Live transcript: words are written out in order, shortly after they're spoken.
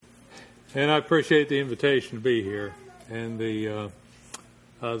And I appreciate the invitation to be here and the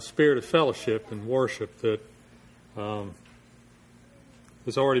spirit of fellowship and worship that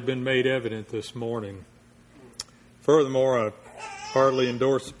has already been made evident this morning. Furthermore, I heartily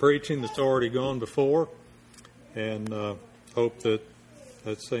endorse the preaching that's already gone before and hope that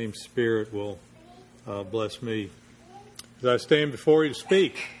that same spirit will bless me as I stand before you to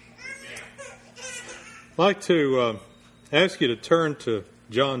speak. I'd like to ask you to turn to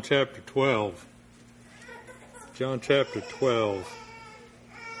John chapter 12. John chapter 12.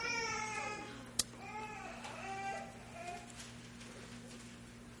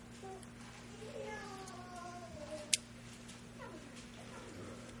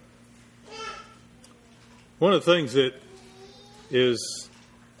 One of the things that is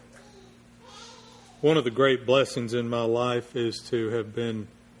one of the great blessings in my life is to have been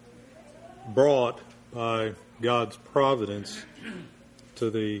brought by God's providence to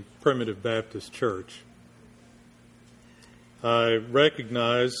the Primitive Baptist Church. I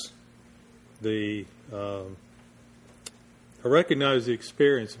recognize the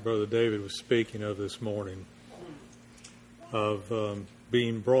experience that Brother David was speaking of this morning, of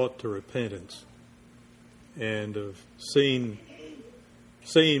being brought to repentance and of seeing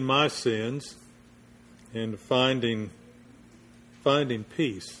my sins and finding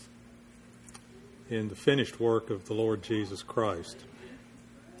peace in the finished work of the Lord Jesus Christ.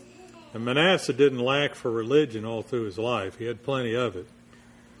 And Manasseh didn't lack for religion all through his life. He had plenty of it.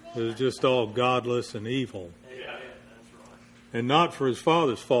 It was just all godless and evil. And not for his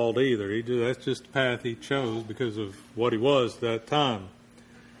father's fault either. That's just the path he chose because of what he was at that time.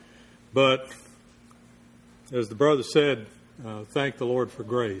 But, as the brother said, thank the Lord for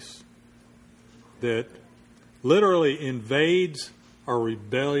grace that literally invades our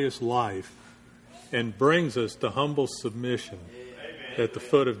rebellious life and brings us to humble submission at the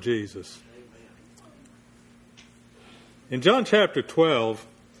foot of Jesus. In John chapter 12,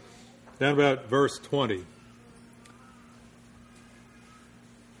 down about verse 20,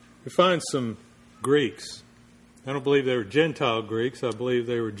 we find some Greeks. I don't believe they were Gentile Greeks. I believe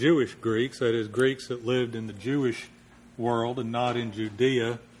they were Jewish Greeks, that is, Greeks that lived in the Jewish world and not in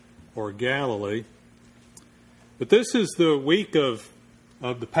Judea or Galilee. But this is the week of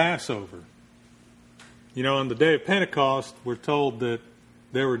the Passover. You know, on the day of Pentecost, we're told that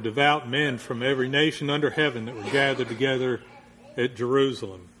there were devout men from every nation under heaven that were gathered together at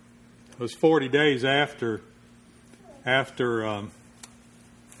Jerusalem. It was 40 days after Passover.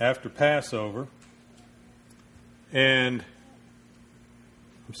 And,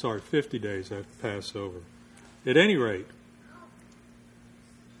 50 days after Passover. At any rate,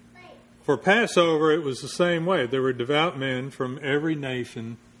 for Passover, it was the same way. There were devout men from every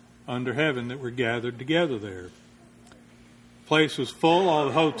nation under heaven that were gathered together there. The place was full. All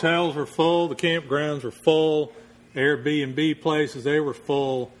the hotels were full. The campgrounds were full. Airbnb places, they were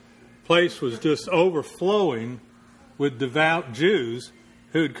full. The place was just overflowing with devout Jews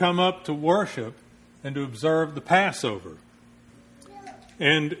who had come up to worship and to observe the Passover.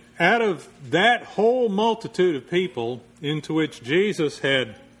 And out of that whole multitude of people into which Jesus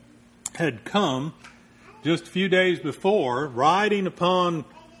had come just a few days before, riding upon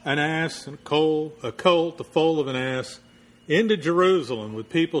an ass, a colt, the foal of an ass, into Jerusalem with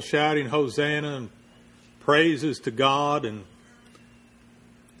people shouting Hosanna and praises to God and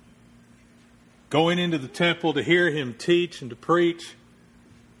going into the temple to hear him teach and to preach.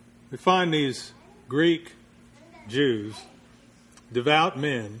 We find these Greek Jews, devout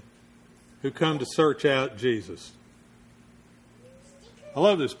men, who come to search out Jesus. I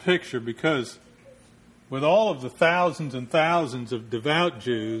love this picture because with all of the thousands and thousands of devout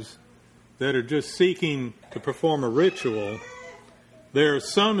Jews that are just seeking to perform a ritual, there are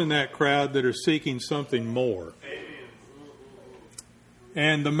some in that crowd that are seeking something more.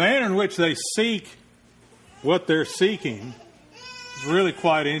 And the manner in which they seek what they're seeking is really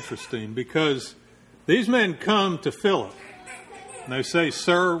quite interesting, because these men come to Philip and they say,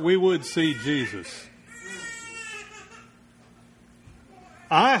 "Sir, we would see Jesus."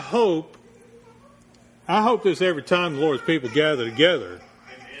 I hope this every time the Lord's people gather together,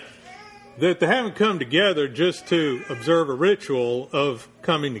 that they haven't come together just to observe a ritual of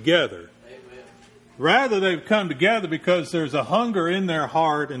coming together. Rather, they've come together because there's a hunger in their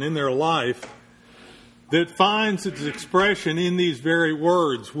heart and in their life that finds its expression in these very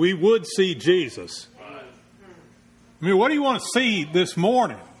words. We would see Jesus. I mean, what do you want to see this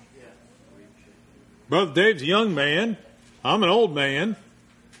morning? Brother Dave's a young man. I'm an old man.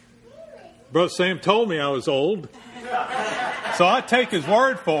 Brother Sam told me I was old. So I take his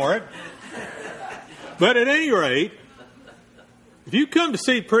word for it. But at any rate, If you come to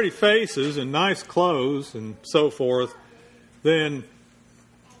see pretty faces and nice clothes and so forth, then,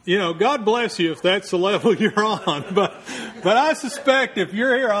 God bless you if that's the level you're on. But I suspect if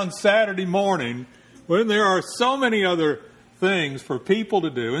you're here on Saturday morning, when there are so many other things for people to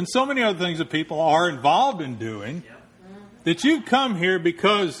do, and so many other things that people are involved in doing, that you come here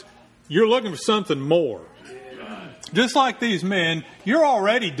because you're looking for something more. Just like these men, you're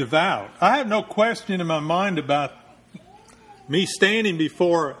already devout. I have no question in my mind about me standing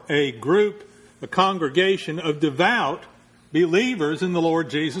before a group, a congregation of devout believers in the Lord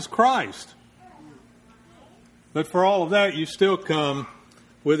Jesus Christ. But for all of that, you still come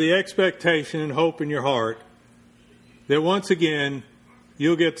with the expectation and hope in your heart that once again,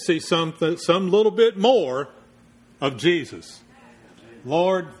 you'll get to see some little bit more of Jesus.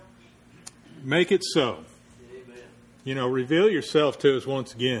 Lord, make it so. Reveal yourself to us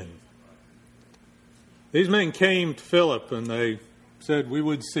once again. These men came to Philip and they said, we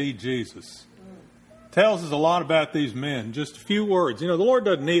would see Jesus. Tells us a lot about these men. Just a few words. The Lord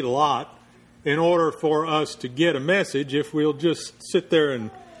doesn't need a lot in order for us to get a message if we'll just sit there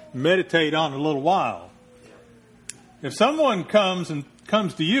and meditate on it a little while. If someone comes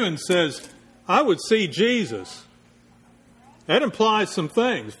to you and says, I would see Jesus, that implies some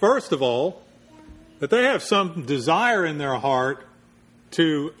things. First of all, that they have some desire in their heart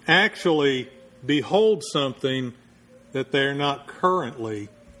to actually behold something that they're not currently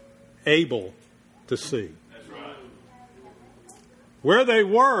able to see. That's right. Where they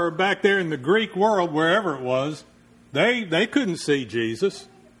were back there in the Greek world, wherever it was, they couldn't see Jesus.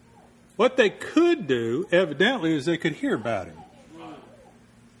 What they could do, evidently, is they could hear about him.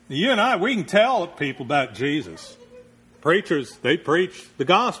 You and I, we can tell people about Jesus. Preachers, they preach the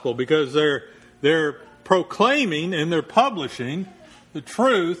gospel because they're proclaiming and they're publishing the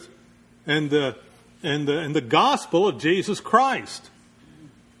truth and the gospel of Jesus Christ.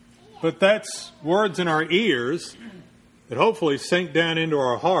 But that's words in our ears that hopefully sink down into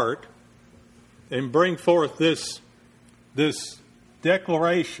our heart and bring forth this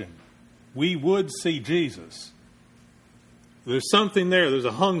declaration. We would see Jesus. There's something there. There's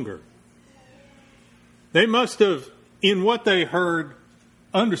a hunger. They must have, in what they heard,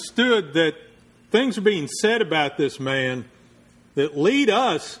 understood that things are being said about this man that lead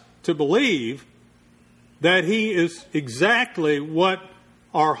us to believe that he is exactly what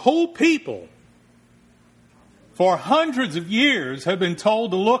our whole people for hundreds of years have been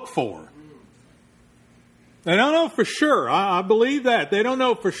told to look for. They don't know for sure. I believe that. They don't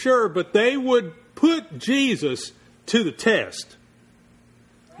know for sure, but they would put Jesus to the test.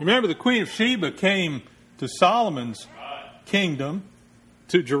 Remember, the Queen of Sheba came to Solomon's kingdom,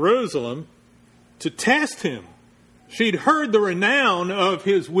 to Jerusalem, to test him. She'd heard the renown of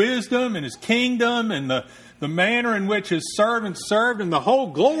his wisdom and his kingdom and the manner in which his servants served, and the whole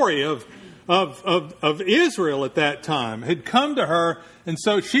glory of Israel at that time had come to her. And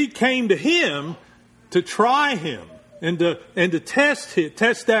so she came to him to try him and to test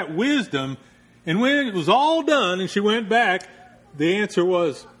that wisdom. And when it was all done and she went back, the answer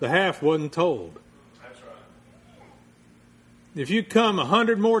was the half wasn't told. That's right. If you come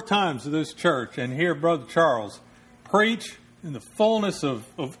 100 more times to this church and hear Brother Charles preach in the fullness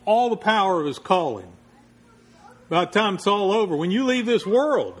of all the power of his calling, by the time it's all over, when you leave this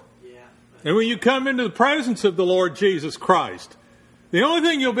world, and when you come into the presence of the Lord Jesus Christ, the only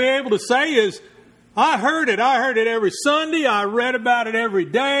thing you'll be able to say is, I heard it every Sunday, I read about it every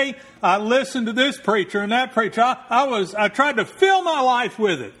day, I listened to this preacher and that preacher, I tried to fill my life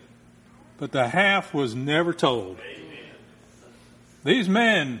with it, but the half was never told. Amen. These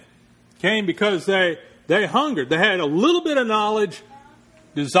men came because they hungered, they had a little bit of knowledge,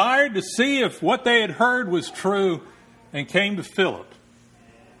 desired to see if what they had heard was true, and came to Philip.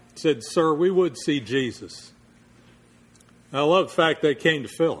 Said, sir, we would see Jesus. I love the fact they came to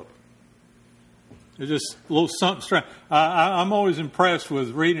Philip. There's just a little something strange. I'm always impressed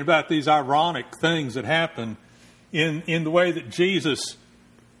with reading about these ironic things that happen in the way that Jesus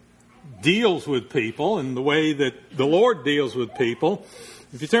deals with people and the way that the Lord deals with people.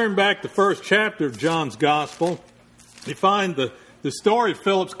 If you turn back to the first chapter of John's Gospel, you find the story of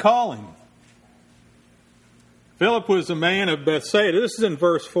Philip's calling. Philip was a man of Bethsaida. This is in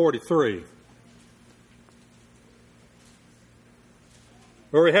verse 43.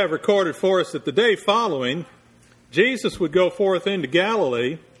 Where we have recorded for us that the day following, Jesus would go forth into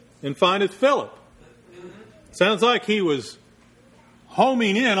Galilee and findeth Philip. Sounds like he was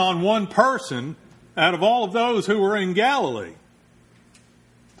homing in on one person out of all of those who were in Galilee.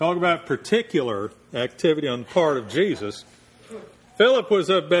 Talk about particular activity on the part of Jesus. Philip was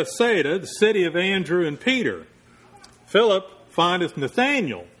of Bethsaida, the city of Andrew and Peter. Philip findeth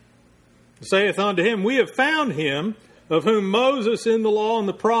Nathanael, and saith unto him, We have found him of whom Moses in the law and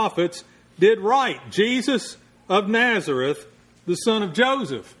the prophets did write, Jesus of Nazareth, the son of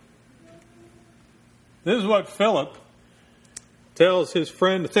Joseph. This is what Philip tells his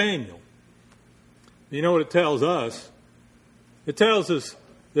friend Nathanael. You know what it tells us? It tells us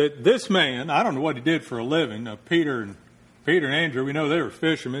that this man, I don't know what he did for a living. Peter and Andrew, we know they were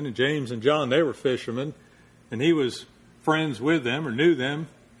fishermen, and James and John, they were fishermen, and he was friends with them or knew them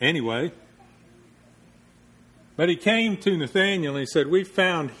anyway. But he came to Nathanael and he said, We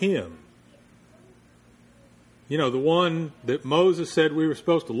found him. You know, the one that Moses said we were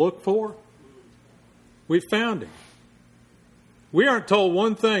supposed to look for? We found him. We aren't told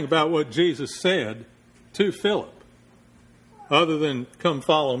one thing about what Jesus said to Philip, other than, come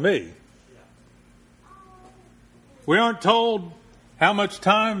follow me. We aren't told how much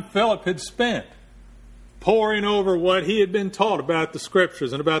time Philip had spent poring over what he had been taught about the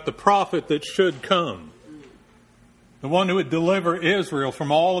Scriptures and about the prophet that should come, the one who would deliver Israel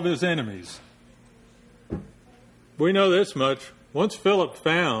from all of his enemies. We know this much. Once Philip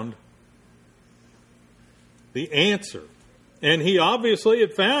found the answer, and he obviously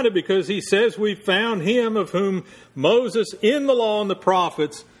had found it because he says, We found him of whom Moses in the law and the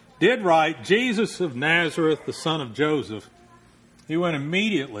prophets did write, Jesus of Nazareth, the son of Joseph. He went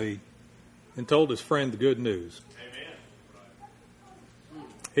immediately and told his friend the good news. Amen.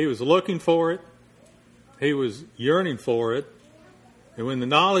 He was looking for it. He was yearning for it. And when the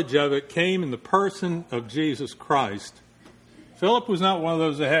knowledge of it came in the person of Jesus Christ, Philip was not one of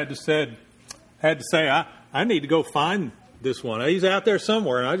those that had to say, I need to go find this one. He's out there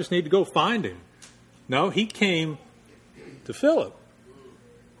somewhere, and I just need to go find him. No, he came to Philip.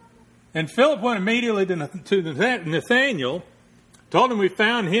 And Philip went immediately to Nathanael, told him, We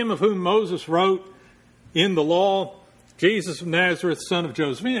found him of whom Moses wrote in the law, Jesus of Nazareth, son of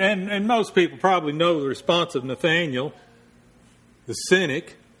Joseph. And most people probably know the response of Nathanael, the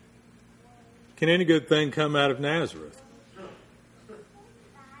cynic. Can any good thing come out of Nazareth?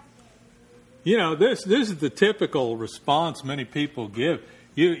 You know, this is the typical response many people give.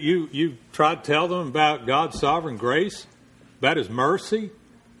 You try to tell them about God's sovereign grace, about His mercy,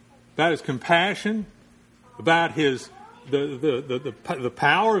 about His compassion, about the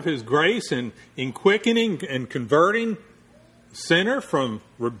power of His grace in quickening and converting a sinner from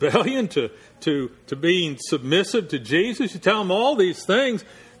rebellion to being submissive to Jesus. You tell them all these things.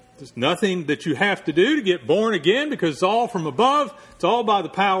 There's nothing that you have to do to get born again because it's all from above. It's all by the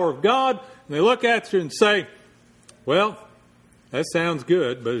power of God. And they look at you and say, Well, that sounds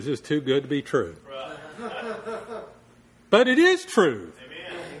good, but it's just too good to be true. Right. But it is true.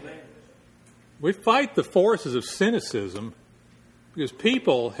 Amen. We fight the forces of cynicism because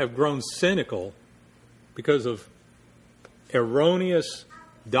people have grown cynical because of erroneous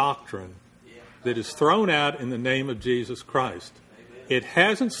doctrine that is thrown out in the name of Jesus Christ. It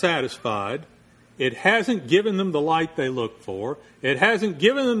hasn't satisfied. It hasn't given them the light they look for. It hasn't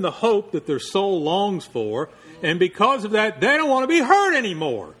given them the hope that their soul longs for. And because of that, they don't want to be hurt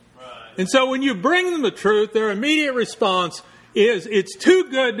anymore. Right. And so when you bring them the truth, their immediate response is, It's too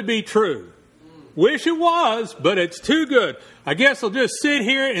good to be true. Wish it was, but it's too good. I guess I'll just sit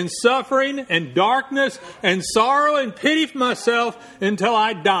here in suffering and darkness and sorrow and pity for myself until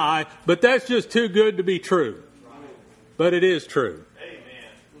I die. But that's just too good to be true. But it is true.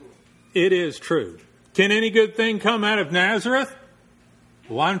 It is true. Can any good thing come out of Nazareth?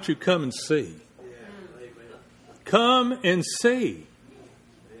 Why don't you come and see? Come and see.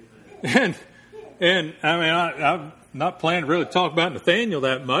 And I mean, I'm not planning to really talk about Nathanael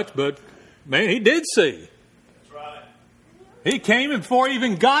that much, but man, he did see. That's right. He came before he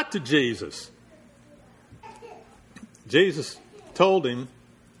even got to Jesus. Jesus told him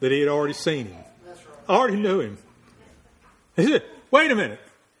that he had already seen him. That's right. Already knew him. He said, Wait a minute.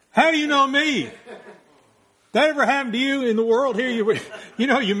 How do you know me? That ever happened to you in the world here?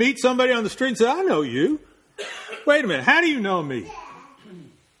 You meet somebody on the street and say, I know you. Wait a minute. How do you know me?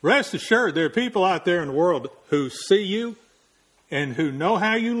 Rest assured, there are people out there in the world who see you and who know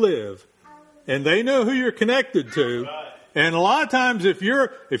how you live. And they know who you're connected to. And a lot of times if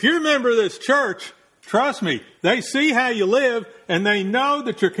you're a member of this church, trust me, they see how you live and they know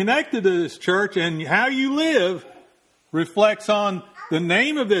that you're connected to this church, and how you live reflects on the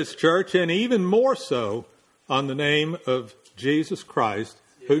name of this church, and even more so on the name of Jesus Christ,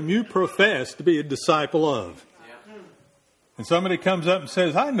 whom you profess to be a disciple of. And somebody comes up and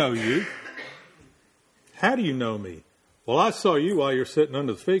says, I know you. How do you know me? Well, I saw you while you're sitting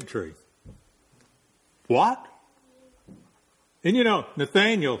under the fig tree. What? And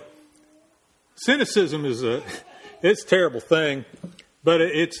Nathanael, cynicism is It's a terrible thing, but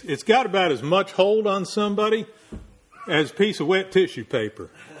it's got about as much hold on somebody as a piece of wet tissue paper.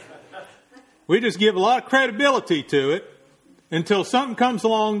 We just give a lot of credibility to it until something comes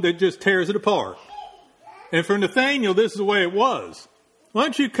along that just tears it apart. And for Nathaniel, this is the way it was. Why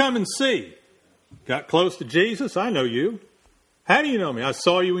don't you come and see? Got close to Jesus? I know you. How do you know me? I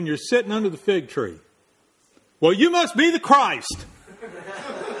saw you when you're sitting under the fig tree. Well, you must be the Christ.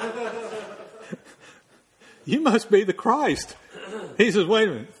 You must be the Christ. He says, wait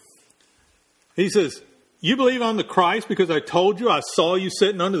a minute. He says, you believe I'm the Christ because I told you I saw you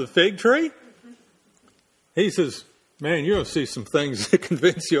sitting under the fig tree? He says, man, you're going to see some things that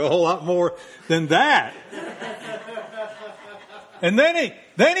convince you a whole lot more than that. And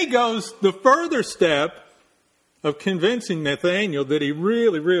then he goes the further step of convincing Nathaniel that he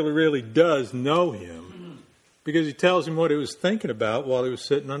really, really, really does know him, because he tells him what he was thinking about while he was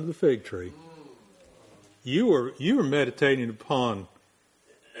sitting under the fig tree. You were meditating upon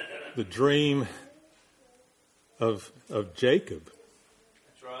the dream of Jacob.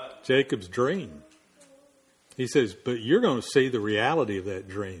 That's right. Jacob's dream. He says, but you're going to see the reality of that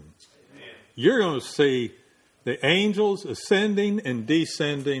dream. Amen. You're going to see the angels ascending and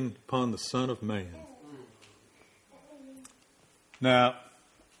descending upon the Son of Man. Now,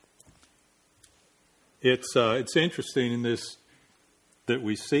 it's interesting in this that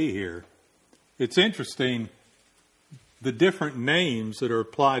we see here. It's interesting the different names that are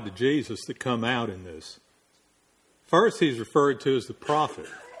applied to Jesus that come out in this. First, he's referred to as the prophet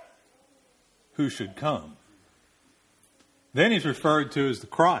who should come. Then he's referred to as the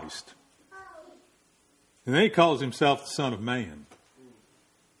Christ. And then he calls himself the Son of Man.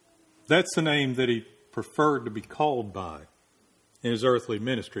 That's the name that he preferred to be called by in his earthly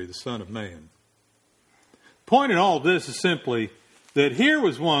ministry, the Son of Man. Point in all this is simply that here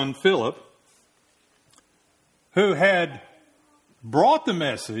was one, Philip, who had brought the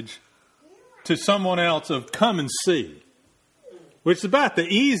message to someone else of come and see, which is about the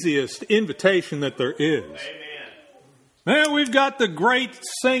easiest invitation that there is. Amen. Man, we've got the great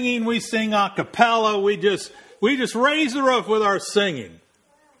singing. We sing a cappella. We just raise the roof with our singing.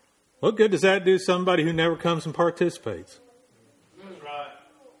 What good does that do somebody who never comes and participates? That's right.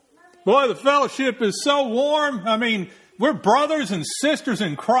 Boy, the fellowship is so warm. I mean, we're brothers and sisters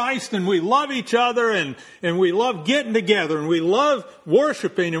in Christ, and we love each other, and we love getting together, and we love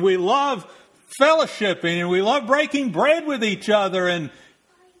worshiping, and we love fellowshipping, and we love breaking bread with each other. And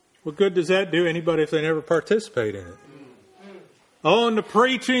what good does that do anybody if they never participate in it? Oh, and the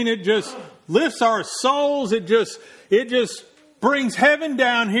preaching, it just lifts our souls. It just brings heaven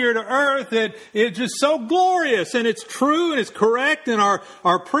down here to earth. It's just so glorious, and it's true, and it's correct. And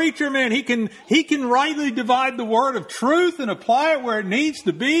our preacher, man, he can rightly divide the word of truth and apply it where it needs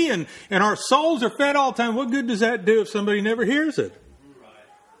to be. And our souls are fed all the time. What good does that do if somebody never hears it?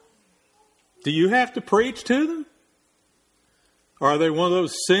 Do you have to preach to them? Or are they one of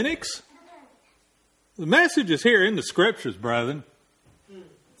those cynics? The message is here in the Scriptures, brethren.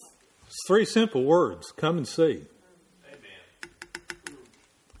 It's 3 simple words. Come and see. Amen.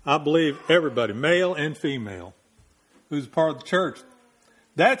 I believe everybody, male and female, who's part of the church,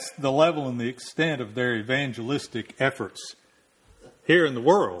 that's the level and the extent of their evangelistic efforts here in the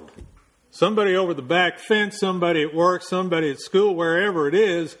world. Somebody over the back fence, somebody at work, somebody at school, wherever it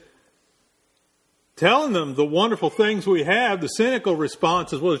is, telling them the wonderful things we have. The cynical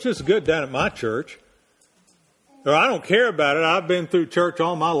response is, well, it's just good down at my church. Or I don't care about it. I've been through church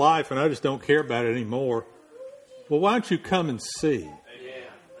all my life and I just don't care about it anymore. Well, why don't you come and see? Amen.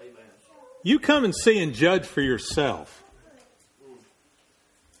 You come and see and judge for yourself.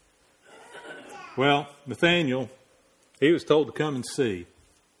 Well, Nathaniel, he was told to come and see.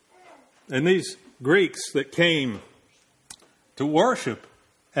 And these Greeks that came to worship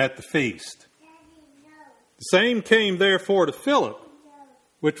at the feast, the same came therefore to Philip,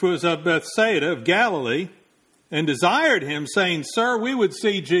 which was of Bethsaida of Galilee, and desired him, saying, Sir, we would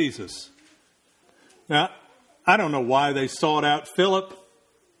see Jesus. Now, I don't know why they sought out Philip.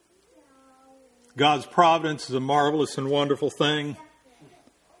 God's providence is a marvelous and wonderful thing.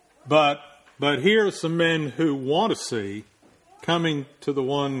 But here are some men who want to see, coming to the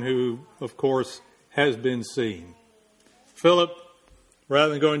one who, of course, has been seen. Philip,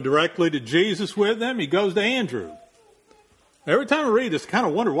 rather than going directly to Jesus with them, he goes to Andrew. Every time I read this, I kind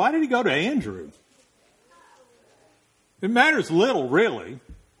of wonder, why did he go to Andrew? It matters little, really.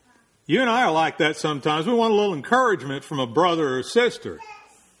 You and I are like that sometimes. We want a little encouragement from a brother or sister.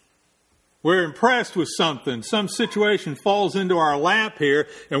 We're impressed with something. Some situation falls into our lap here,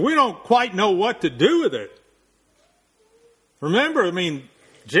 and we don't quite know what to do with it. Remember,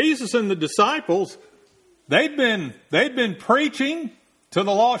 Jesus and the disciples, they'd been preaching to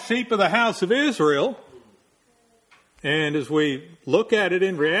the lost sheep of the house of Israel. And as we look at it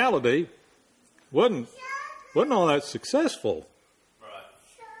in reality, wasn't all that successful. Right.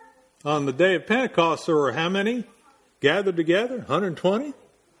 On the day of Pentecost, there were how many gathered together? 120?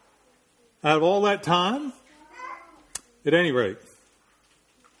 Out of all that time? At any rate,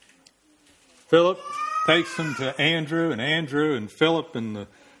 Philip takes them to Andrew and Philip and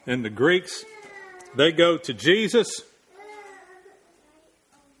the Greeks. They go to Jesus.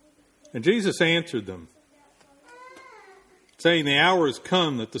 And Jesus answered them, saying, the hour has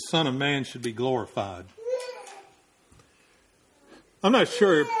come that the Son of Man should be glorified. I'm not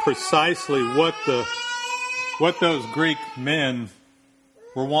sure precisely what those Greek men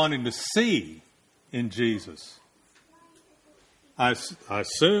were wanting to see in Jesus. I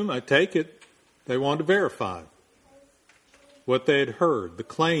take it, they wanted to verify what they had heard, the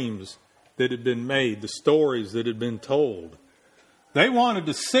claims that had been made, the stories that had been told. They wanted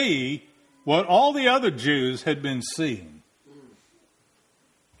to see what all the other Jews had been seeing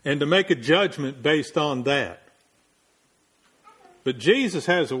and to make a judgment based on that. But Jesus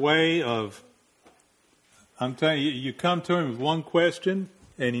has a way of, I'm telling you, you come to him with one question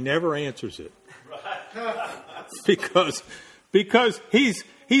and he never answers it. Because he's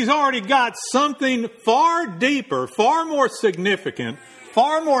already got something far deeper, far more significant,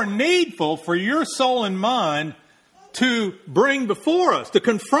 far more needful for your soul and mind to bring before us, to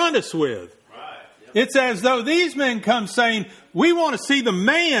confront us with. Right. Yep. It's as though these men come saying, we want to see the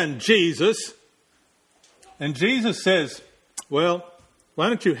man, Jesus. And Jesus says, well, why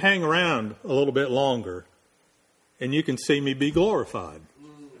don't you hang around a little bit longer and you can see me be glorified.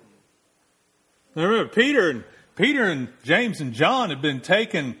 Now remember, Peter and James and John had been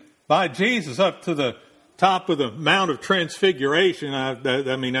taken by Jesus up to the top of the Mount of Transfiguration.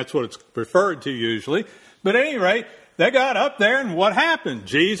 I mean, that's what it's referred to usually. But at any rate, they got up there and what happened?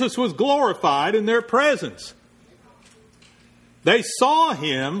 Jesus was glorified in their presence. They saw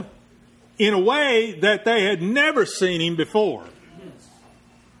him in a way that they had never seen him before.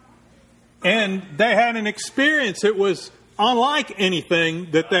 And they had an experience that was unlike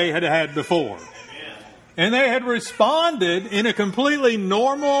anything that they had had before. And they had responded in a completely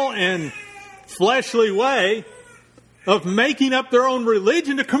normal and fleshly way of making up their own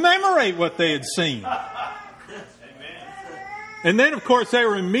religion to commemorate what they had seen. And then, of course, they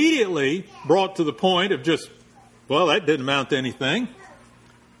were immediately brought to the point of just, well, that didn't amount to anything.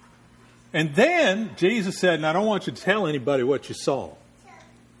 And then Jesus said, and I don't want you to tell anybody what you saw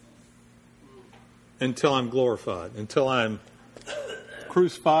until I'm glorified, until I'm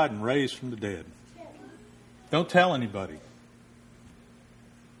crucified and raised from the dead. Don't tell anybody.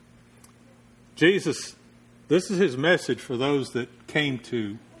 Jesus, this is his message for those that came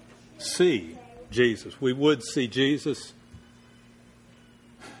to see Jesus. We would see Jesus.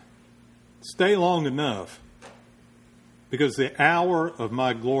 Stay long enough, because the hour of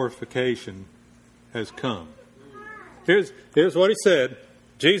my glorification has come. Here's what he said.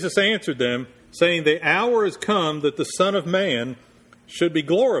 Jesus answered them, saying, the hour has come that the Son of Man should be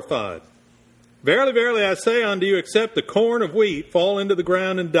glorified. Verily, verily, I say unto you, except the corn of wheat fall into the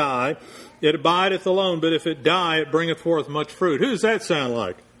ground and die, it abideth alone, but if it die, it bringeth forth much fruit. Who does that sound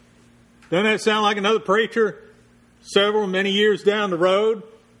like? Doesn't that sound like another preacher many years down the road?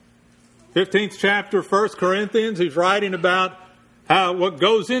 15th chapter of 1 Corinthians, he's writing about how what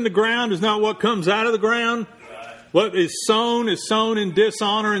goes in the ground is not what comes out of the ground. What is sown in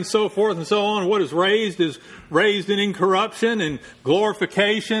dishonor and so forth and so on. What is raised in incorruption and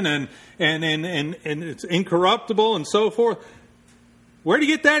glorification and it's incorruptible and so forth. Where do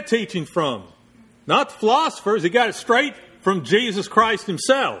you get that teaching from? Not the philosophers. He got it straight from Jesus Christ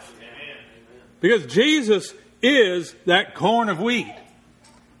himself. Because Jesus is that corn of wheat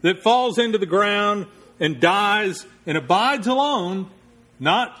that falls into the ground and dies and abides alone,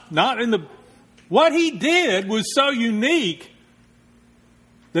 not in the... What he did was so unique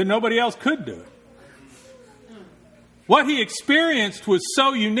that nobody else could do it. What he experienced was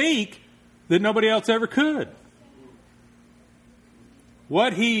so unique that nobody else ever could.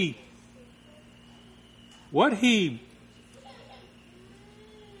 What he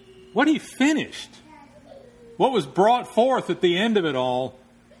finished, what was brought forth at the end of it all,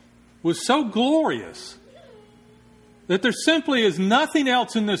 was so glorious that there simply is nothing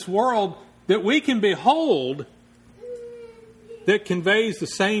else in this world that we can behold that conveys the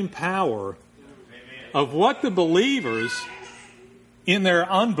same power of what the believers, in their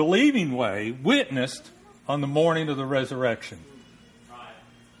unbelieving way, witnessed on the morning of the resurrection.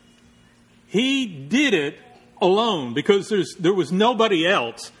 He did it alone because there was nobody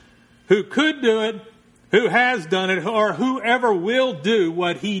else who could do it, who has done it, or whoever will do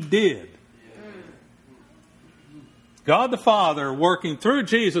what he did. God the Father, working through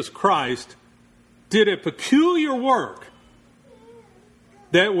Jesus Christ, did a peculiar work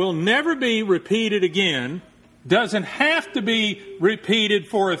that will never be repeated again, doesn't have to be repeated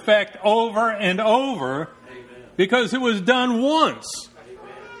for effect over and over, because it was done once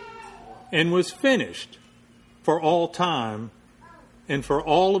and was finished for all time and for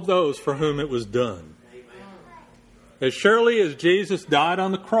all of those for whom it was done. As surely as Jesus died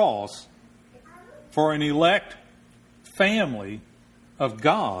on the cross for an elect family of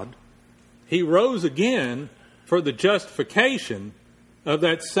God, he rose again for the justification of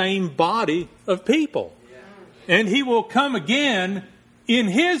that same body of people. And he will come again in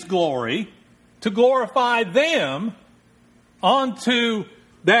his glory to glorify them onto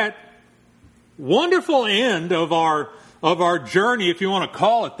that wonderful end of our journey, if you want to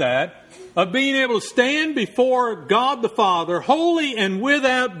call it that, of being able to stand before God the Father, holy and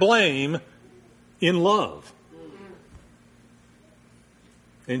without blame, in love.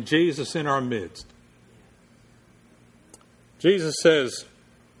 And Jesus in our midst. Jesus says,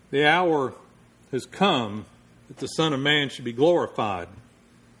 the hour has come that the Son of Man should be glorified.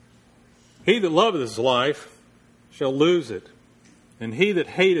 He that loveth his life shall lose it, and he that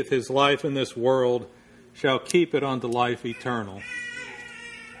hateth his life in this world shall keep it unto life eternal.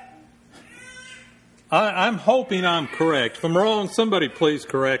 I'm hoping I'm correct. If I'm wrong, somebody please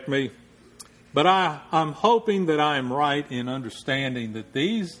correct me. But I'm hoping that I am right in understanding that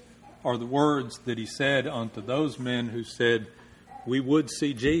these are the words that he said unto those men who said, we would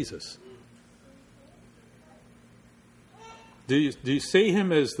see Jesus. Do you see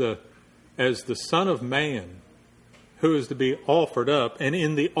him as the Son of Man who is to be offered up? And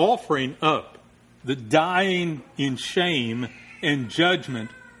in the offering up, the dying in shame and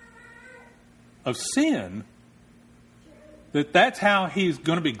judgment of sin, that's how he's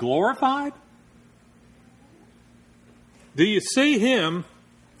going to be glorified? Do you see him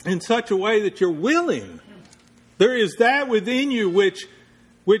in such a way that you're willing? There is that within you which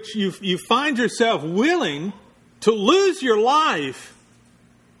you find yourself willing to lose your life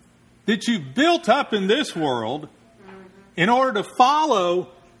that you've built up in this world in order to follow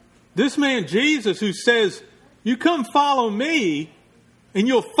this man Jesus, who says, you come follow me and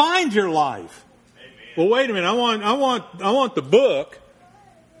you'll find your life. Amen. Well, wait a minute. I want the book.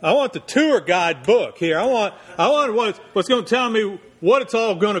 I want the tour guide book here. I want what's going to tell me what it's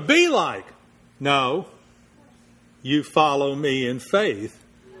all going to be like. No. You follow me in faith,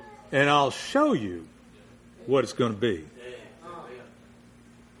 and I'll show you what it's going to be.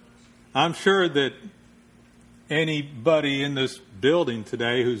 I'm sure that anybody in this building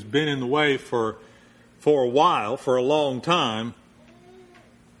today who's been in the way for a while, for a long time,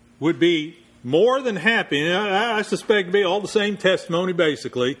 would be more than happy, and I suspect to be all the same testimony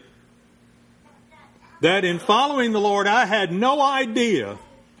basically, that in following the Lord, I had no idea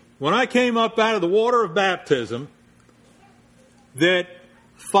when I came up out of the water of baptism that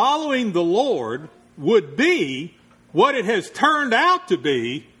following the Lord would be what it has turned out to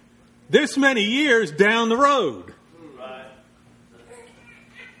be this many years down the road.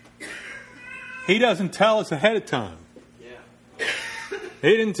 He doesn't tell us ahead of time. He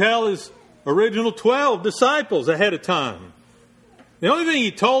didn't tell his original 12 disciples ahead of time. The only thing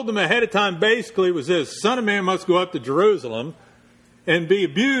he told them ahead of time basically was this: the Son of Man must go up to Jerusalem and be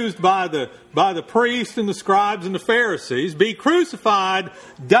abused by the priests and the scribes and the Pharisees, be crucified,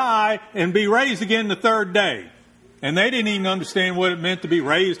 die, and be raised again the third day. And they didn't even understand what it meant to be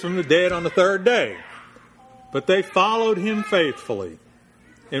raised from the dead on the third day. But they followed him faithfully.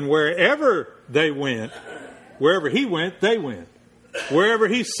 And wherever they went, wherever he went, they went. Wherever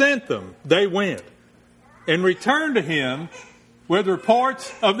he sent them, they went. And returned to him with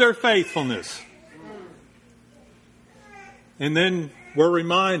reports of their faithfulness. And then we're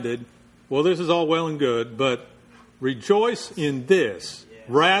reminded, well, this is all well and good, but rejoice in this,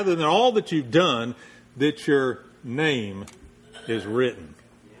 rather than all that you've done, that your name is written.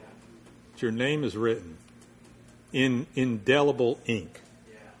 That your name is written in indelible ink.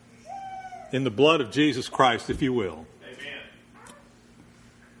 In the blood of Jesus Christ, if you will. Amen.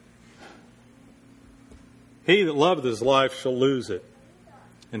 He that loveth his life shall lose it,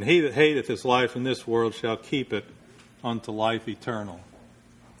 and he that hateth his life in this world shall keep it unto life eternal.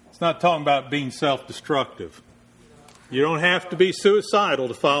 It's not talking about being self-destructive. You don't have to be suicidal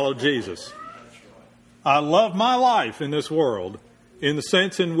to follow Jesus. I love my life in this world in the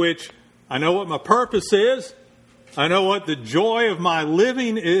sense in which I know what my purpose is. I know what the joy of my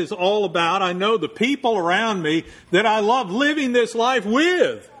living is all about. I know the people around me that I love living this life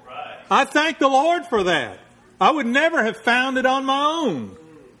with. Right. I thank the Lord for that. I would never have found it on my own.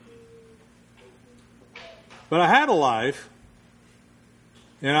 But I had a life,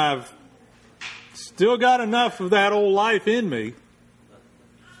 and I've still got enough of that old life in me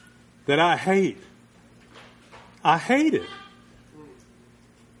that I hate. I hate it.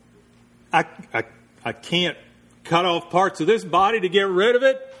 I can't cut off parts of this body to get rid of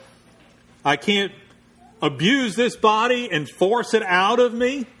it. I can't abuse this body and force it out of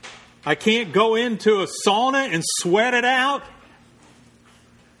me. I can't go into a sauna and sweat it out,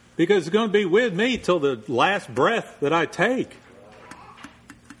 because it's going to be with me till the last breath that I take.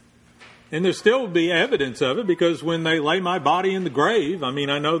 And there still will be evidence of it, because when they lay my body in the grave, I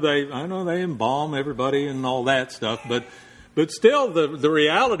know they embalm everybody and all that stuff, but still the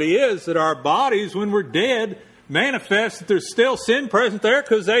reality is that our bodies, when we're dead, manifest that there's still sin present there,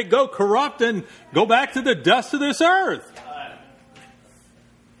 because they go corrupt and go back to the dust of this earth.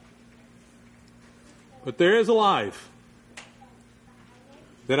 But there is a life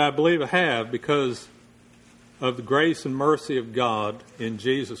that I believe I have because of the grace and mercy of God in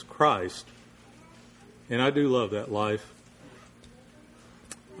Jesus Christ. And I do love that life.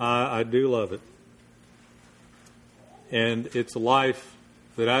 I do love it. And it's a life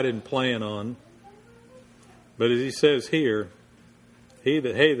that I didn't plan on. But as he says here, he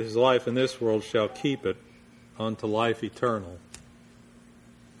that hateth his life in this world shall keep it unto life eternal.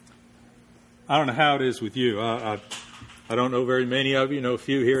 I don't know how it is with you. I don't know very many of you. I know a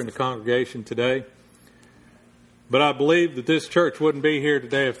few here in the congregation today. But I believe that this church wouldn't be here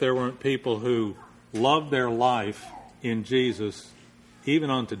today if there weren't people who loved their life in Jesus, even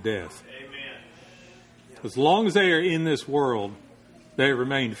unto death. Amen. As long as they are in this world, they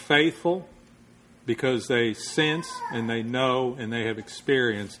remain faithful because they sense and they know and they have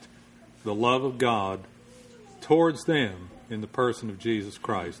experienced the love of God towards them in the person of Jesus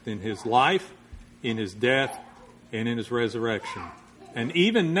Christ, in His life, in His death, and in His resurrection. And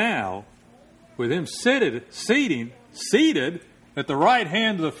even now, with Him seated at the right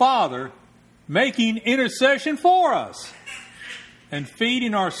hand of the Father, making intercession for us and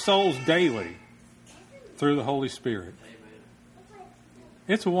feeding our souls daily through the Holy Spirit.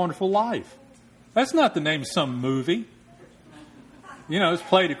 It's a wonderful life. That's not the name of some movie. It's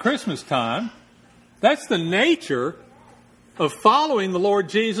played at Christmas time. That's the nature of following the Lord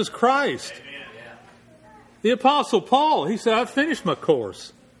Jesus Christ. The Apostle Paul, he said, I've finished my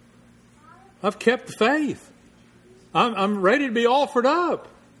course. I've kept the faith. I'm ready to be offered up.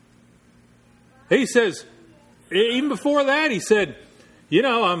 He says, even before that, he said,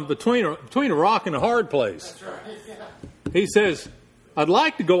 I'm between a rock and a hard place. He says, I'd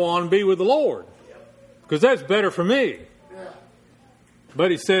like to go on and be with the Lord, because that's better for me. But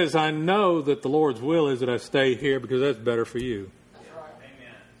he says, I know that the Lord's will is that I stay here, because that's better for you.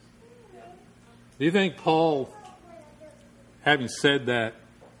 Do you think Paul, having said that,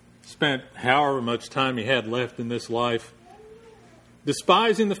 spent however much time he had left in this life,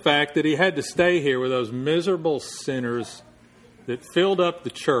 despising the fact that he had to stay here with those miserable sinners that filled up the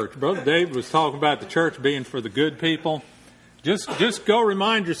church? Brother David was talking about the church being for the good people. Just go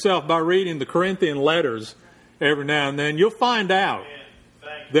remind yourself by reading the Corinthian letters every now and then. You'll find out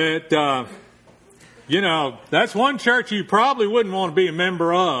that, that's one church you probably wouldn't want to be a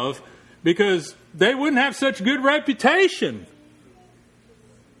member of, because they wouldn't have such a good reputation.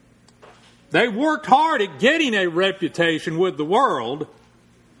 They worked hard at getting a reputation with the world,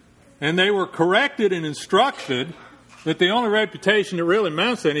 and they were corrected and instructed that the only reputation that really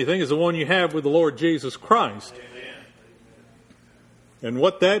amounts to anything is the one you have with the Lord Jesus Christ. Amen. And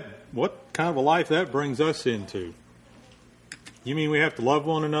what kind of a life that brings us into? You mean we have to love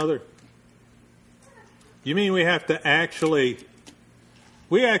one another? You mean we have to actually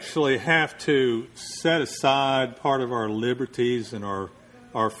have to set aside part of our liberties and our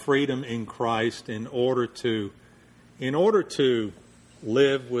freedom in Christ in order to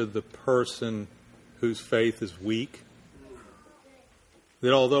live with the person whose faith is weak?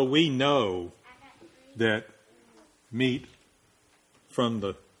 That although we know that meat from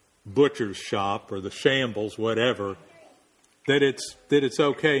the butcher's shop or the shambles, whatever, that it's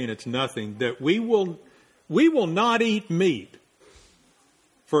okay and it's nothing, that we will not eat meat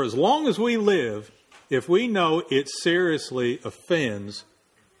for as long as we live if we know it seriously offends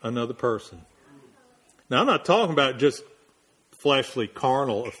another person. Now, I'm not talking about just fleshly,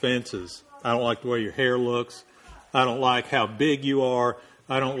 carnal offenses. I don't like the way your hair looks. I don't like how big you are.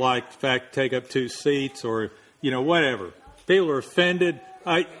 I don't like the fact to take up 2 seats or, whatever. People are offended.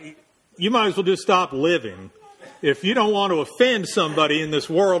 You might as well just stop living if you don't want to offend somebody in this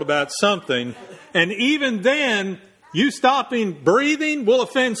world about something. And even then, You stopping breathing will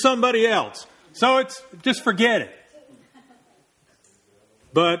offend somebody else. So it's just forget it.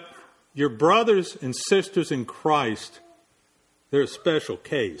 But your brothers and sisters in Christ, they're a special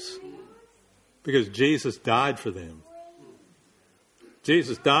case because Jesus died for them.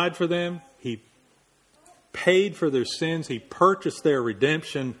 Jesus died for them. He paid for their sins. He purchased their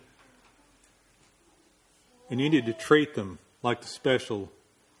redemption. And you need to treat them like the special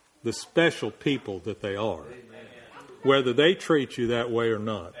people that they are. Whether they treat you that way or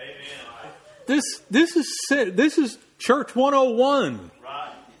not. This is Church 101.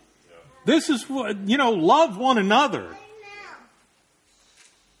 This is what, love one another.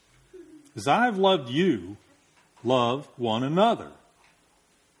 As I've loved you, love one another.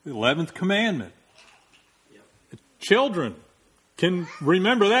 The 11th commandment. Children can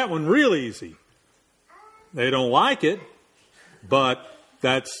remember that one real easy. They don't like it, but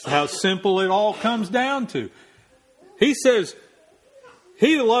that's how simple it all comes down to. He says,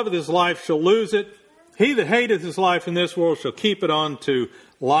 he that loveth his life shall lose it. He that hateth his life in this world shall keep it on to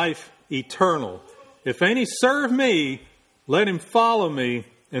life eternal. If any serve me, let him follow me,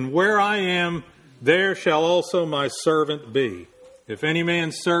 and where I am, there shall also my servant be. If any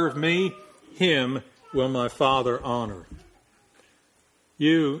man serve me, him will my Father honor.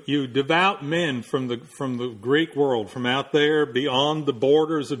 You devout men from the Greek world, from out there beyond the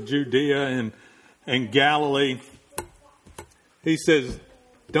borders of Judea and Galilee, he says,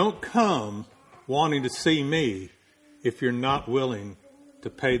 don't come wanting to see me if you're not willing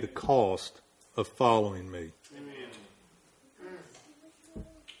to pay the cost of following me.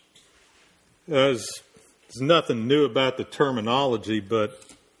 There's nothing new about the terminology, but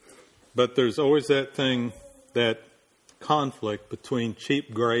there's always that thing, that conflict between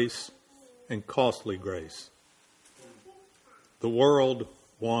cheap grace and costly grace. The world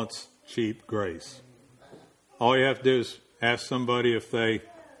wants cheap grace. All you have to do is ask somebody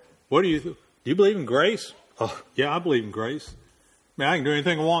do you believe in grace? Oh, yeah, I believe in grace. I mean, I can do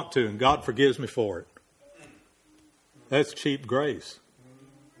anything I want to, and God forgives me for it. That's cheap grace.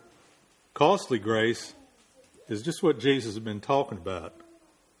 Costly grace is just what Jesus has been talking about.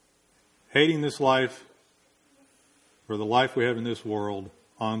 Hating this life, or the life we have in this world,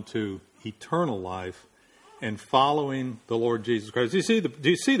 onto eternal life, and following the Lord Jesus Christ. Do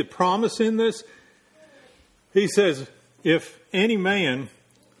you see the promise in this? He says, if any man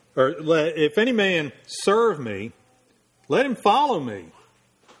serve me, let him follow me.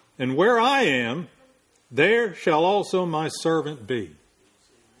 And where I am, there shall also my servant be.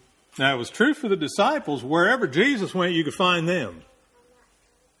 Now, it was true for the disciples. Wherever Jesus went, you could find them.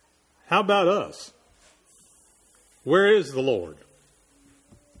 How about us? Where is the Lord?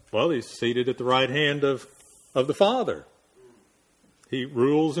 Well, he's seated at the right hand of the Father. He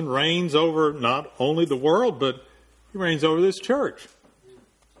rules and reigns over not only the world, but he reigns over this church.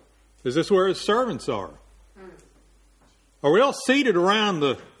 Is this where his servants are? Are we all seated around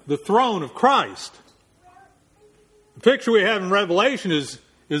the throne of Christ? The picture we have in Revelation is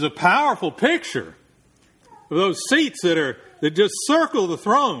a powerful picture of those seats that just circle the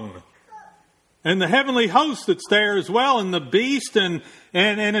throne. And the heavenly host that's there as well, and the beast, and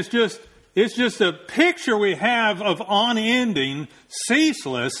it's just a picture we have of unending,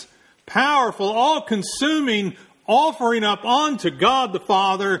 ceaseless, powerful, all-consuming offering up unto God the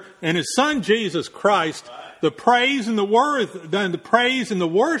Father and His Son Jesus Christ the praise and the praise and the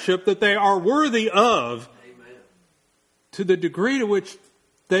worship that they are worthy of. Amen. To the degree to which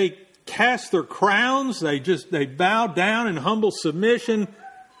they cast their crowns, they bow down in humble submission.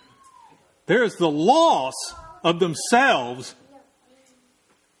 There's the loss of themselves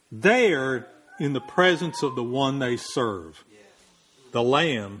there in the presence of the one they serve. The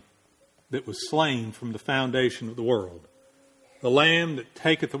Lamb that was slain from the foundation of the world. The Lamb that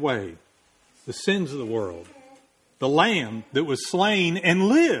taketh away the sins of the world. The Lamb that was slain and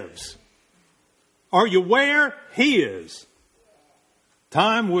lives. Are you where He is?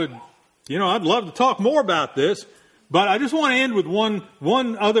 Time would, I'd love to talk more about this, but I just want to end with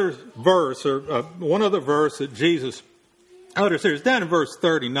one other verse, that Jesus uttered. It's down in verse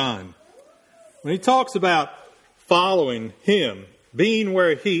 39. When He talks about following Him, being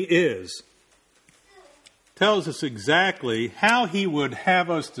where He is, tells us exactly how He would have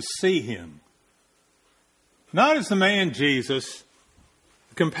us to see Him. Not as the man Jesus,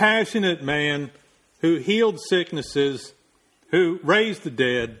 the compassionate man who healed sicknesses, who raised the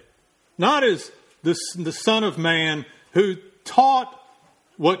dead. Not as the Son of Man who taught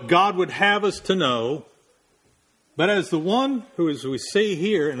what God would have us to know, but as the one who, as we see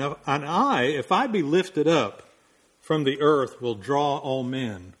here, and if I be lifted up from the earth, will draw all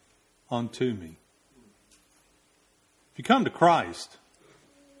men unto me. You come to Christ.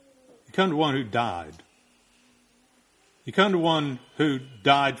 You come to one who died. You come to one who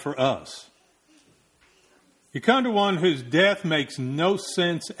died for us. You come to one whose death makes no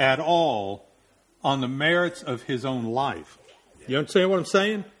sense at all on the merits of his own life. You understand what I'm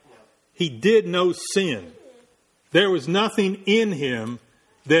saying? He did no sin. There was nothing in him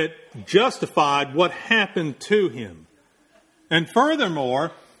that justified what happened to him. And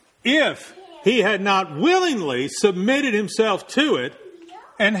furthermore, if he had not willingly submitted himself to it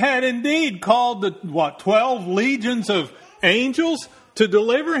and had indeed called the, 12 legions of angels to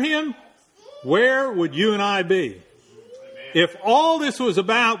deliver him, where would you and I be? If all this was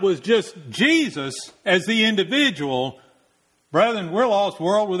about was just Jesus as the individual, brethren, we're a lost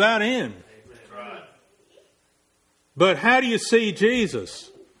world without end. But how do you see Jesus?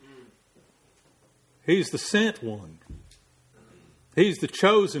 He's the sent one. He's the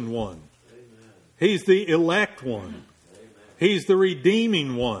chosen one. He's the elect one. He's the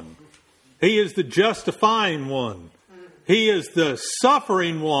redeeming one. He is the justifying one. He is the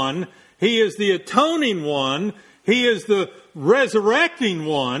suffering one. He is the atoning one. He is the resurrecting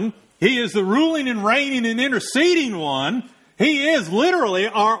one. He is the ruling and reigning and interceding one. He is literally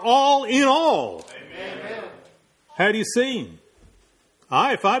our all in all. Amen. How do you see him?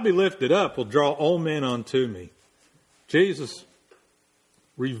 If I be lifted up, will draw all men unto me. Jesus,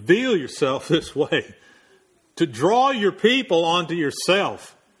 reveal yourself this way to draw your people onto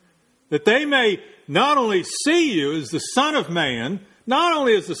yourself, that they may not only see you as the Son of Man, not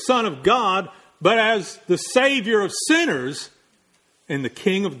only as the Son of God, but as the Savior of sinners and the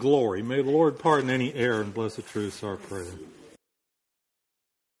King of glory. May the Lord pardon any error and bless the truth, our prayer.